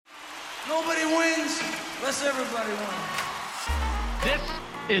Nobody wins unless everybody wins. This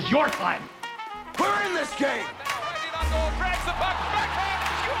is your time. We're in this game. Drags the puck, backhand,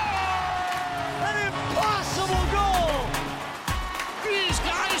 score! An impossible goal. These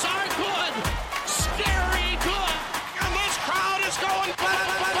guys are good, scary good, and this crowd is going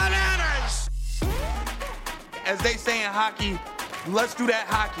bananas. As they say in hockey, let's do that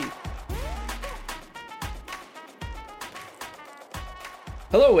hockey.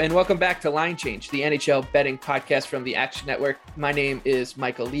 Hello and welcome back to Line Change, the NHL betting podcast from the Action Network. My name is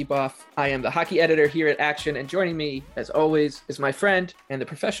Michael Lieboff. I am the hockey editor here at Action, and joining me, as always, is my friend and the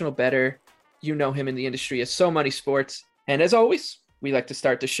professional bettor. You know him in the industry as so many sports. And as always, we like to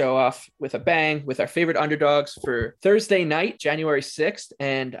start the show off with a bang with our favorite underdogs for Thursday night, January 6th.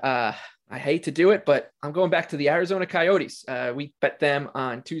 And I hate to do it, but I'm going back to the Arizona Coyotes. We bet them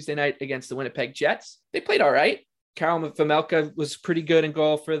on Tuesday night against the Winnipeg Jets. They played all right. Karel Vejmelka was pretty good in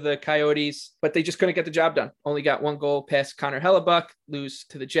goal for the Coyotes, but they just couldn't get the job done. Only got one goal past Connor Hellebuck, lose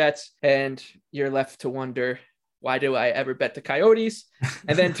to the Jets, and you're left to wonder, why do I ever bet the Coyotes?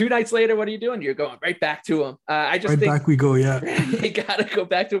 And then 2 nights later, what are you doing? You're going right back to them. I just think back we go. Yeah, you got to go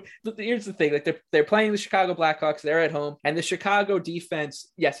back to them. Here's the thing: like they're playing the Chicago Blackhawks. They're at home, and the Chicago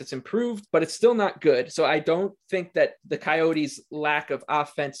defense, yes, it's improved, but it's still not good. So I don't think that the Coyotes' lack of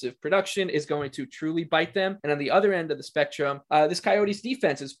offensive production is going to truly bite them. And on the other end of the spectrum, this Coyotes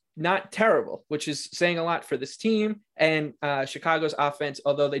defense is not terrible, which is saying a lot for this team. And Chicago's offense,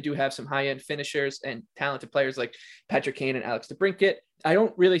 although they do have some high-end finishers and talented players like Patrick Kane and Alex DeBrincat, I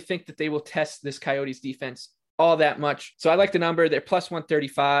don't really think that they will test this Coyotes defense all that much. So I like the number. They're plus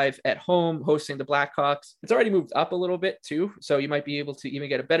 135 at home hosting the Blackhawks. It's already moved up a little bit too, so you might be able to even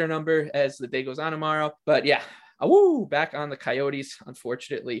get a better number as the day goes on tomorrow. But yeah, back on the Coyotes.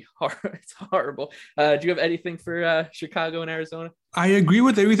 Unfortunately, it's horrible. Do you have anything for Chicago and Arizona? I agree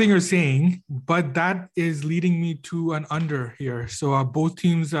with everything you're saying, but that is leading me to an under here. So both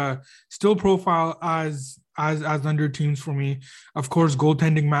teams still profile as under teams for me. Of course,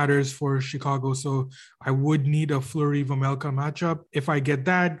 goaltending matters for Chicago, so I would need a Fleury Vejmelka matchup. If I get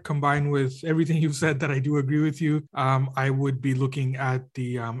that combined with everything you've said, that I do agree with you, I would be looking at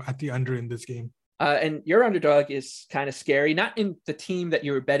the under in this game. And your underdog is kind of scary, not in the team that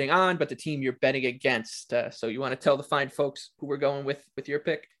you were betting on, but the team you're betting against. So you want to tell the fine folks who we're going with your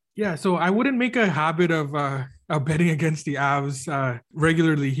pick? Yeah, so I wouldn't make a habit of betting against the Avs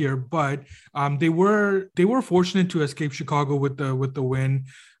regularly here, but they were fortunate to escape Chicago with the win.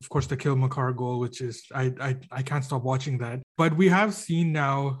 Of course, the Kale McCarr goal, which is I can't stop watching that. But we have seen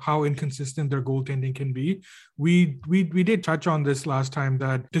now how inconsistent their goaltending can be. We did touch on this last time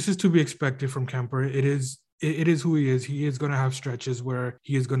that this is to be expected from Kemper. It is who he is. He is going to have stretches where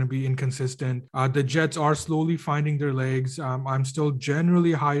he is going to be inconsistent. The Jets are slowly finding their legs. I'm still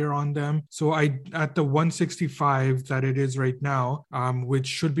generally higher on them. So at the 165 that it is right now, which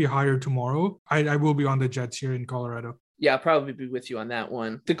should be higher tomorrow, I will be on the Jets here in Colorado. Yeah, I'll probably be with you on that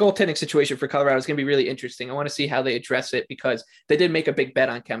one. The goaltending situation for Colorado is going to be really interesting. I want to see how they address it because they did make a big bet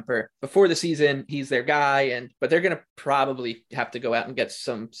on Kemper before the season. He's their guy, but they're going to probably have to go out and get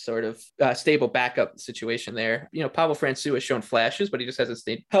some sort of stable backup situation there. You know, Pavel Francouz has shown flashes, but he just hasn't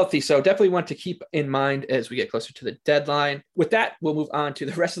stayed healthy. So definitely want to keep in mind as we get closer to the deadline. With that, we'll move on to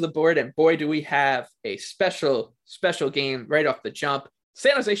the rest of the board. And boy, do we have a special game right off the jump.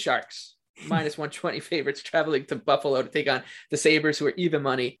 San Jose Sharks. Minus 120 favorites traveling to Buffalo to take on the Sabres, who are even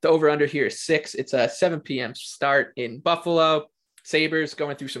money. The over-under here is 6. It's a 7 p.m. start in Buffalo. Sabres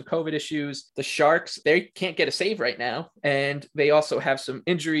going through some COVID issues. The Sharks, they can't get a save right now, and they also have some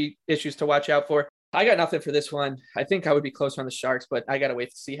injury issues to watch out for. I got nothing for this one. I think I would be closer on the Sharks, but I got to wait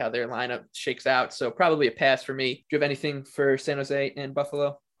to see how their lineup shakes out. So probably a pass for me. Do you have anything for San Jose and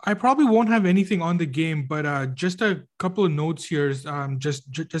Buffalo? I probably won't have anything on the game, but just a couple of notes here,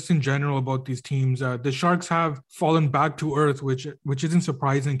 just in general about these teams. The Sharks have fallen back to earth, which isn't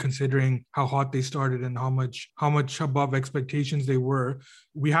surprising considering how hot they started and how much above expectations they were.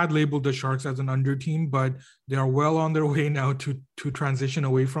 We had labeled the Sharks as an under team, but they are well on their way now to transition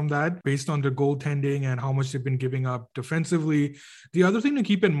away from that based on their goaltending and how much they've been giving up defensively. The other thing to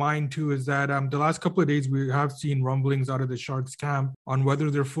keep in mind too is that the last couple of days we have seen rumblings out of the Sharks camp on whether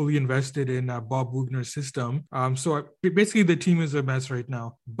they're fully invested in Bob Wagner's system. So basically the team is a mess right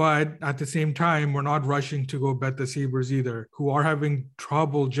now. But at the same time, we're not rushing to go bet the Sabres either, who are having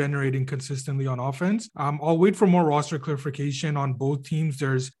trouble generating consistently on offense. I'll wait for more roster clarification on both teams.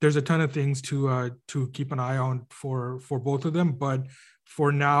 There's a ton of things to keep an eye on for both of them, but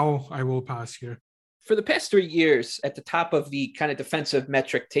for now, I will pass here. For the past 3 years, at the top of the kind of defensive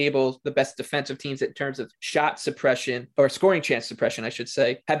metric table, the best defensive teams in terms of shot suppression or scoring chance suppression, I should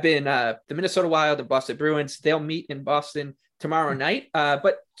say, have been the Minnesota Wild and Boston Bruins. They'll meet in Boston tomorrow night.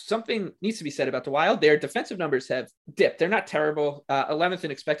 But something needs to be said about the Wild. Their defensive numbers have dipped. They're not terrible. 11th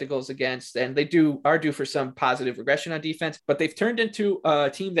in expected goals against, and they are due for some positive regression on defense, but they've turned into a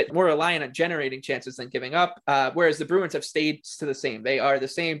team that more reliant on generating chances than giving up. Whereas the Bruins have stayed to the same. They are the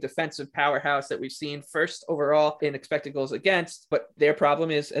same defensive powerhouse that we've seen first overall in expected goals against, but their problem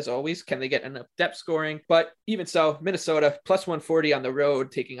is, as always, can they get enough depth scoring? But even so, Minnesota plus 140 on the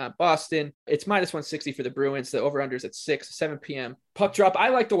road taking on Boston. It's minus 160 for the Bruins. The over-under's at 7 p.m. Puck drop. I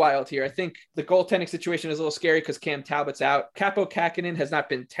like the Wild here. I think the goaltending situation is a little scary because Cam Talbot's out. Capo Kakinen has not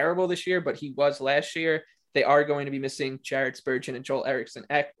been terrible this year, but he was last year. They are going to be missing Jared Spurgeon and Joel Eriksson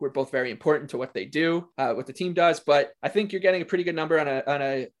Ek. We're both very important to what they do, what the team does. But I think you're getting a pretty good number on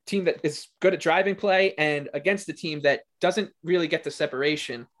a team that is good at driving play and against a team that doesn't really get the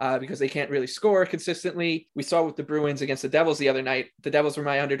separation because they can't really score consistently. We saw with the Bruins against the Devils the other night. The Devils were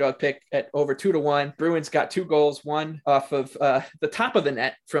my underdog pick at over 2-1. Bruins got 2 goals, one off of the top of the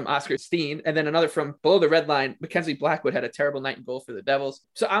net from Oscar Steen, and then another from below the red line. Mackenzie Blackwood had a terrible night in goal for the Devils.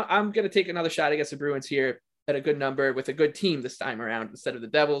 So I'm going to take another shot against the Bruins here at a good number with a good team this time around instead of the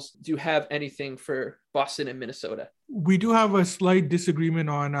Devils. Do you have anything for Boston and Minnesota? We do have a slight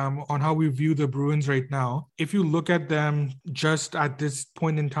disagreement on how we view the Bruins right now. If you look at them just at this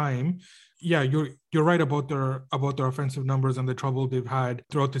point in time, yeah, you're right about their offensive numbers and the trouble they've had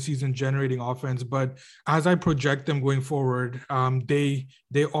throughout the season generating offense. But as I project them going forward, they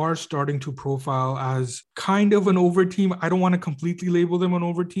are starting to profile as kind of an over team. I don't want to completely label them an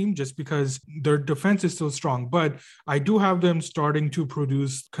over team just because their defense is still strong, but I do have them starting to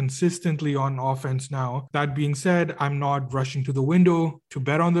produce consistently on offense now. That being said, I'm not rushing to the window to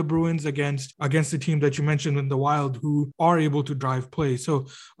bet on the Bruins against the team that you mentioned in the Wild, who are able to drive play. So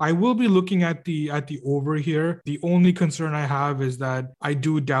I will be looking at the over here. The only concern I have is that I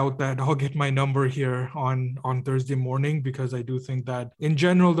do doubt that I'll get my number here on Thursday morning, because I do think that in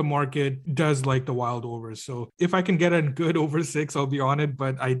general the market does like the Wild overs. So if I can get a good over 6, I'll be on it,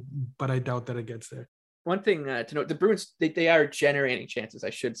 but I doubt that it gets there. One thing to note, the Bruins, they are generating chances. I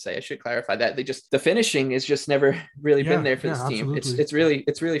should clarify that. The finishing has just never really been there for this team. Absolutely.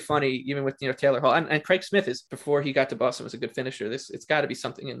 It's really funny, even with, Taylor Hall and Craig Smith is, before he got to Boston, was a good finisher. It's got to be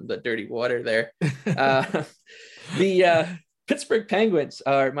something in the dirty water there. The Pittsburgh Penguins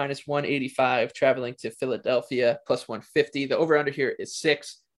are minus 185 traveling to Philadelphia plus 150. The over under here is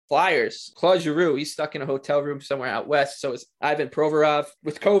 6. Flyers, Claude Giroux, he's stuck in a hotel room somewhere out west. So is Ivan Provorov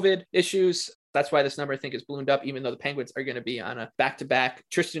with COVID issues. That's why this number, I think, is ballooned up, even though the Penguins are going to be on a back-to-back.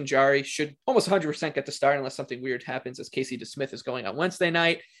 Tristan Jarry should almost 100% get the start unless something weird happens, as Casey DeSmith is going on Wednesday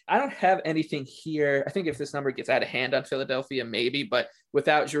night. I don't have anything here. I think if this number gets out of hand on Philadelphia, maybe, but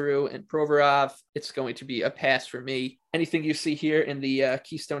without Giroux and Provorov, it's going to be a pass for me. Anything you see here in the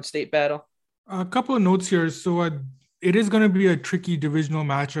Keystone State battle? A couple of notes here. So it is going to be a tricky divisional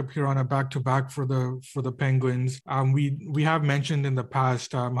matchup here on a back-to-back for the Penguins. We have mentioned in the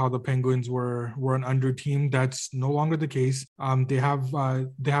past how the Penguins were an under team. That's no longer the case. They have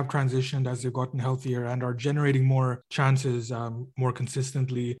transitioned as they've gotten healthier and are generating more chances more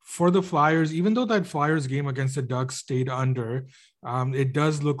consistently. For the Flyers, even though that Flyers game against the Ducks stayed under, it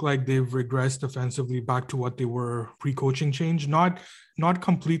does look like they've regressed offensively back to what they were pre-coaching change. Not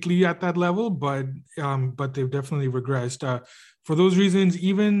completely at that level, but they've definitely regressed. For those reasons,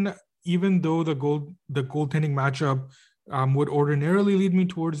 even though the goaltending matchup would ordinarily lead me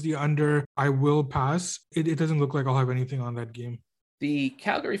towards the under, I will pass. It doesn't look like I'll have anything on that game. The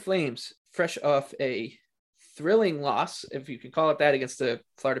Calgary Flames, fresh off a thrilling loss, if you can call it that, against the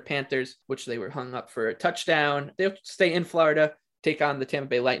Florida Panthers, which they were hung up for a touchdown. They'll stay in Florida, take on the Tampa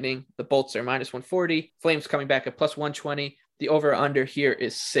Bay Lightning. The Bolts are minus 140. Flames coming back at plus 120. The over-under here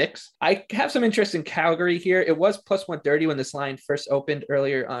is 6. I have some interest in Calgary here. It was plus 130 when this line first opened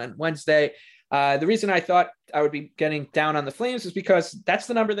earlier on Wednesday. The reason I thought I would be getting down on the Flames is because that's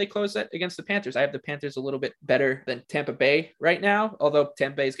the number they closed at against the Panthers. I have the Panthers a little bit better than Tampa Bay right now, although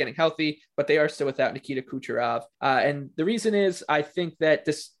Tampa Bay is getting healthy, but they are still without Nikita Kucherov. And the reason is I think that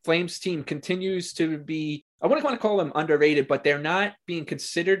this Flames team continues to be, I wouldn't want to call them underrated, but they're not being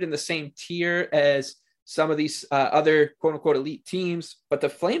considered in the same tier as some of these other quote unquote elite teams, but the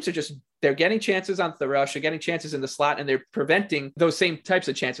Flames are they're getting chances on the rush, they're getting chances in the slot, and they're preventing those same types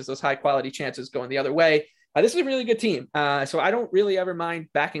of chances, those high quality chances going the other way. This is a really good team. So I don't really ever mind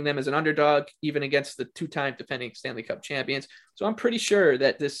backing them as an underdog, even against the 2-time defending Stanley Cup champions. So I'm pretty sure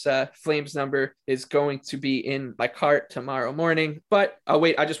that this Flames number is going to be in my cart tomorrow morning. But I'll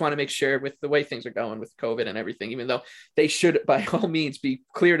wait. I just want to make sure with the way things are going with COVID and everything, even though they should by all means be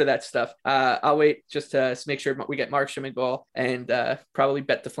clear to that stuff. I'll wait just to make sure we get Markstrom in goal and probably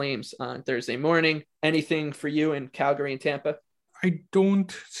bet the Flames on Thursday morning. Anything for you in Calgary and Tampa? I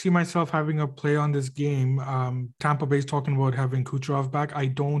don't see myself having a play on this game. Tampa Bay is talking about having Kucherov back. I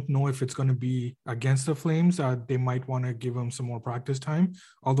don't know if it's going to be against the Flames. They might want to give him some more practice time,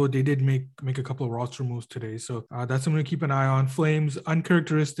 although they did make a couple of roster moves today. So that's something to keep an eye on. Flames,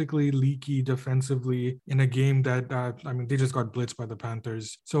 uncharacteristically leaky defensively in a game that, they just got blitzed by the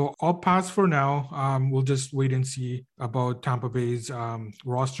Panthers. So I'll pass for now. We'll just wait and see about Tampa Bay's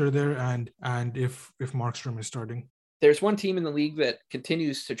roster there and if Markstrom is starting. There's one team in the league that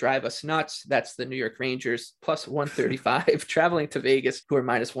continues to drive us nuts. That's the New York Rangers, plus 135, traveling to Vegas, who are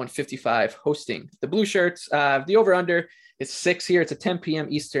minus 155, hosting the Blue Shirts. The over-under is 6 here. It's a 10 p.m.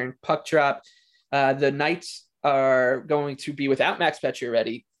 Eastern puck drop. The Knights are going to be without Max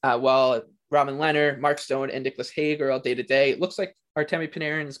Pacioretty, while Robin Leonard, Mark Stone, and Nicholas Hague are all day-to-day. It looks like Artemi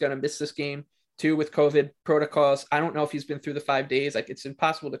Panarin is going to miss this game too with COVID protocols. I don't know if he's been through the 5 days. Like, it's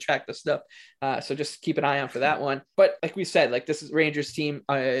impossible to track the stuff. So just keep an eye on for that one. But like we said, like, this is Rangers team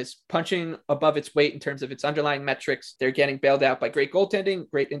is punching above its weight in terms of its underlying metrics. They're getting bailed out by great goaltending,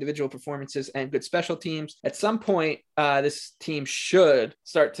 great individual performances, and good special teams. At some point, this team should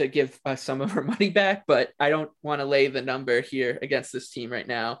start to give some of her money back, but I don't want to lay the number here against this team right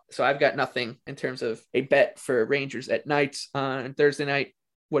now. So I've got nothing in terms of a bet for Rangers at Knights on Thursday night.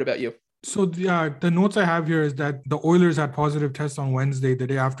 What about you? So the notes I have here is that the Oilers had positive tests on Wednesday, the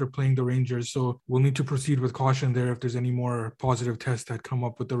day after playing the Rangers. So we'll need to proceed with caution there if there's any more positive tests that come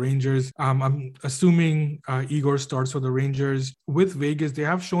up with the Rangers. I'm assuming Igor starts for the Rangers. With Vegas, they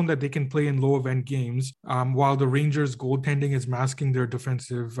have shown that they can play in low event games, while the Rangers goaltending is masking their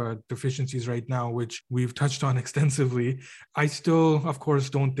defensive deficiencies right now, which we've touched on extensively. I still, of course,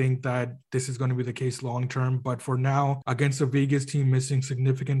 don't think that this is going to be the case long term. But for now, against a Vegas team missing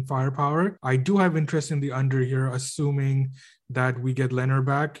significant firepower, I do have interest in the under here, assuming that we get Leonard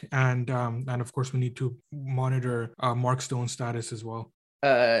back, and of course we need to monitor Mark Stone's status as well.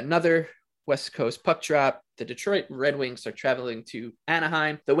 Another West Coast puck drop. The Detroit Red Wings are traveling to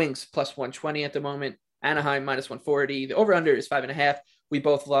Anaheim. The Wings plus 120 at the moment. Anaheim minus 140. The over-under is 5.5. We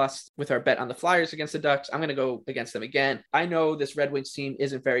both lost with our bet on the Flyers against the Ducks. I'm going to go against them again. I know this Red Wings team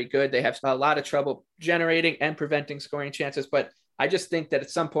isn't very good. They have a lot of trouble generating and preventing scoring chances, but I just think that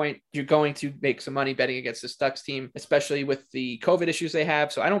at some point you're going to make some money betting against this Ducks team, especially with the COVID issues they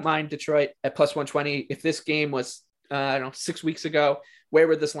have. So I don't mind Detroit at plus 120. If this game was, 6 weeks ago, where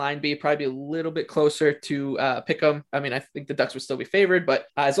would this line be? Probably a little bit closer to pick them. I mean, I think the Ducks would still be favored, but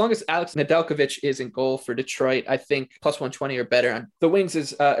as long as Alex Nedeljkovic is in goal for Detroit, I think plus 120 or better. The Wings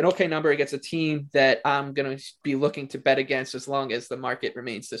is an okay number against a team that I'm going to be looking to bet against as long as the market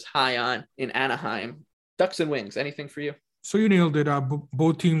remains this high on in Anaheim. Ducks and Wings, anything for you? So you nailed it.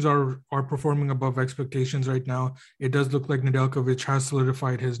 Both teams are performing above expectations right now. It does look like Nedeljkovic has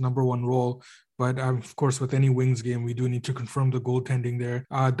solidified his number one role. But of course, with any Wings game, we do need to confirm the goaltending there.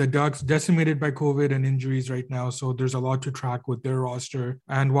 The Ducks decimated by COVID and injuries right now, so there's a lot to track with their roster.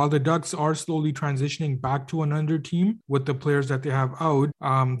 And while the Ducks are slowly transitioning back to an under team with the players that they have out,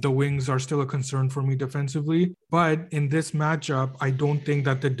 the Wings are still a concern for me defensively. But in this matchup, I don't think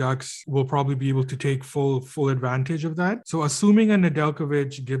that the Ducks will probably be able to take full advantage of that. So assuming a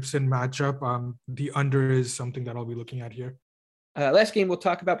Nedeljkovic-Gibson matchup, the under is something that I'll be looking at here. Last game we'll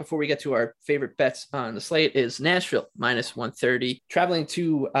talk about before we get to our favorite bets on the slate is Nashville minus 130, traveling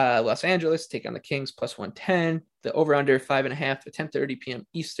to Los Angeles, take on the Kings plus 110. The over-under 5.5 at 10:30 p.m.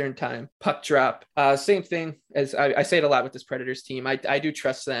 Eastern time. Puck drop. Same thing as I say it a lot with this Predators team. I do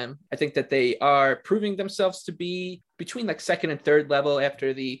trust them. I think that they are proving themselves to be between like second and third level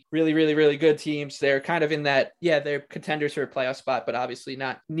after the really, really, really good teams. They're kind of in that, they're contenders for a playoff spot, but obviously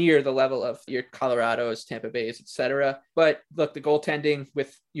not near the level of your Colorados, Tampa Bays, etc. But look, the goaltending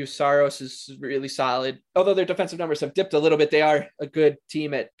with Saros is really solid. Although their defensive numbers have dipped a little bit, they are a good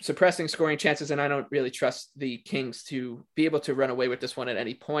team at suppressing scoring chances, and I don't really trust the Kings to be able to run away with this one at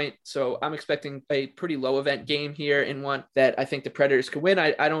any point. So I'm expecting a pretty low event game here, in one that I think the Predators could win.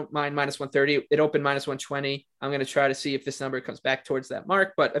 I don't mind minus 130. It opened minus 120. I'm going to try to see if this number comes back towards that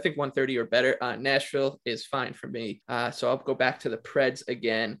mark, but I think 130 or better on Nashville is fine for me. So I'll go back to the Preds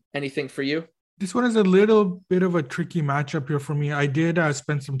again. Anything for you? This one is a little bit of a tricky matchup here for me. I did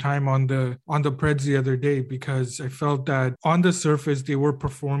spend some time on the Preds the other day because I felt that on the surface they were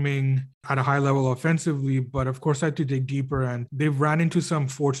performing at a high level offensively, but of course I had to dig deeper, and they've ran into some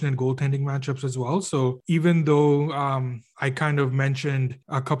fortunate goaltending matchups as well. So even though I kind of mentioned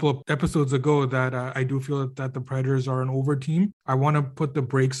a couple of episodes ago that I do feel that the Predators are an over team, I want to put the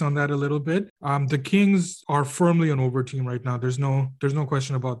brakes on that a little bit. The Kings are firmly an over team right now. There's no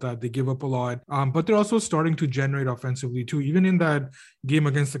question about that. They give up a lot, but they're also starting to generate offensively too. Even in that game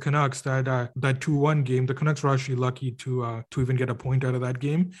against the Canucks, that 2-1 game, the Canucks were actually lucky to even get a point out of that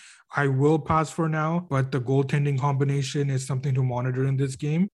game. I will pass for now, but the goaltending combination is something to monitor in this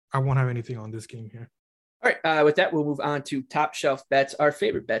game. I won't have anything on this game here. All right, with that, we'll move on to Top Shelf Bets, our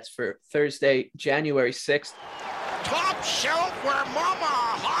favorite bets for Thursday, January 6th. Top shelf where mama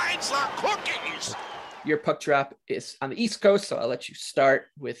hides the cookies. Your puck drop is on the East Coast, so I'll let you start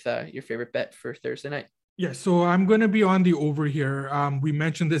with your favorite bet for Thursday night. Yeah, so I'm going to be on the over here. We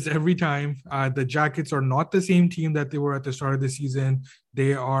mention this every time. The Jackets are not the same team that they were at the start of the season.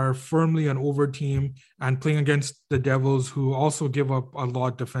 They are firmly an over team and playing against the Devils, who also give up a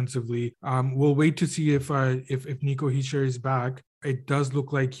lot defensively. We'll wait to see if Nico Hischier is back. It does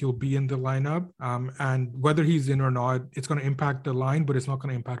look like he'll be in the lineup, and whether he's in or not, it's going to impact the line, but it's not going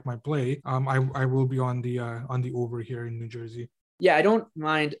to impact my play. I will be on the over here in New Jersey. Yeah, I don't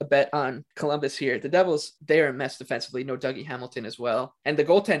mind a bet on Columbus here. The Devils, they are a mess defensively. No Dougie Hamilton as well. And the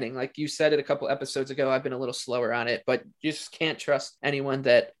goaltending, like you said it a couple episodes ago, I've been a little slower on it, but you just can't trust anyone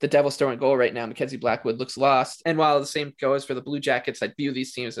that the Devils throwing goal right now. Mackenzie Blackwood looks lost. And while the same goes for the Blue Jackets, I view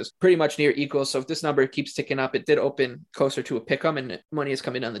these teams as pretty much near equal. So if this number keeps ticking up, it did open closer to a pick 'em, and money is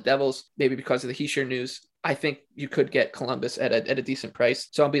coming on the Devils, maybe because of the Hischier news. I think you could get Columbus at a decent price.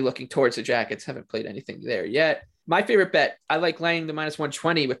 So I'll be looking towards the Jackets. Haven't played anything there yet. My favorite bet, I like laying the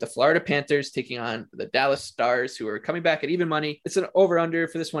 -120 with the Florida Panthers taking on the Dallas Stars, who are coming back at even money. It's an over-under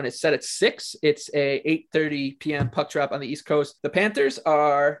for this one. It's set at 6. It's a 8:30 p.m. puck drop on the East Coast. The Panthers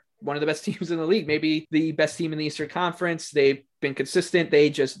are one of the best teams in the league, maybe the best team in the Eastern Conference. They've been consistent.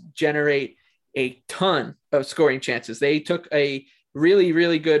 They just generate a ton of scoring chances. They took a really,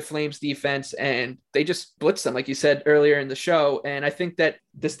 really good Flames defense, and they just blitzed them, like you said earlier in the show. And I think that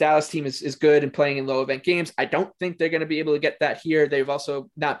this Dallas team is good and playing in low event games. I don't think they're going to be able to get that here. They've also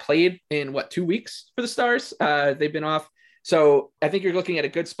not played in 2 weeks for the Stars. They've been off. So I think you're looking at a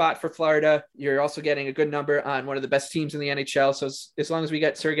good spot for Florida. You're also getting a good number on one of the best teams in the NHL. So as long as we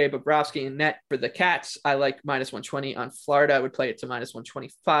get Sergei Bobrovsky in net for the Cats, I like -120 on Florida. I would play it to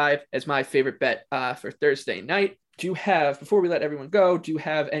 -125 as my favorite bet for Thursday night. Do you have, before we let everyone go, do you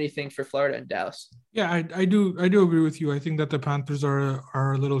have anything for Florida and Dallas? Yeah, I do agree with you. I think that the Panthers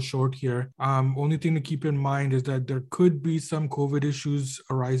are a little short here. Only thing to keep in mind is that there could be some COVID issues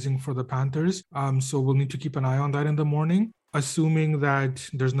arising for the Panthers. So we'll need to keep an eye on that in the morning. Assuming that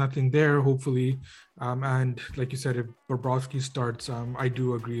there's nothing there, hopefully. And like you said, if Bobrovsky starts, I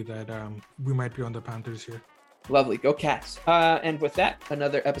do agree that we might be on the Panthers here. Lovely. Go Cats. And with that,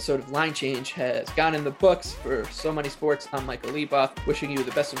 another episode of Line Change has gone in the books for So Many Sports. I'm Michael Leboff, wishing you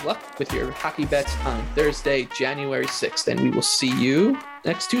the best of luck with your hockey bets on Thursday, January 6th. And we will see you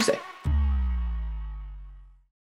next Tuesday.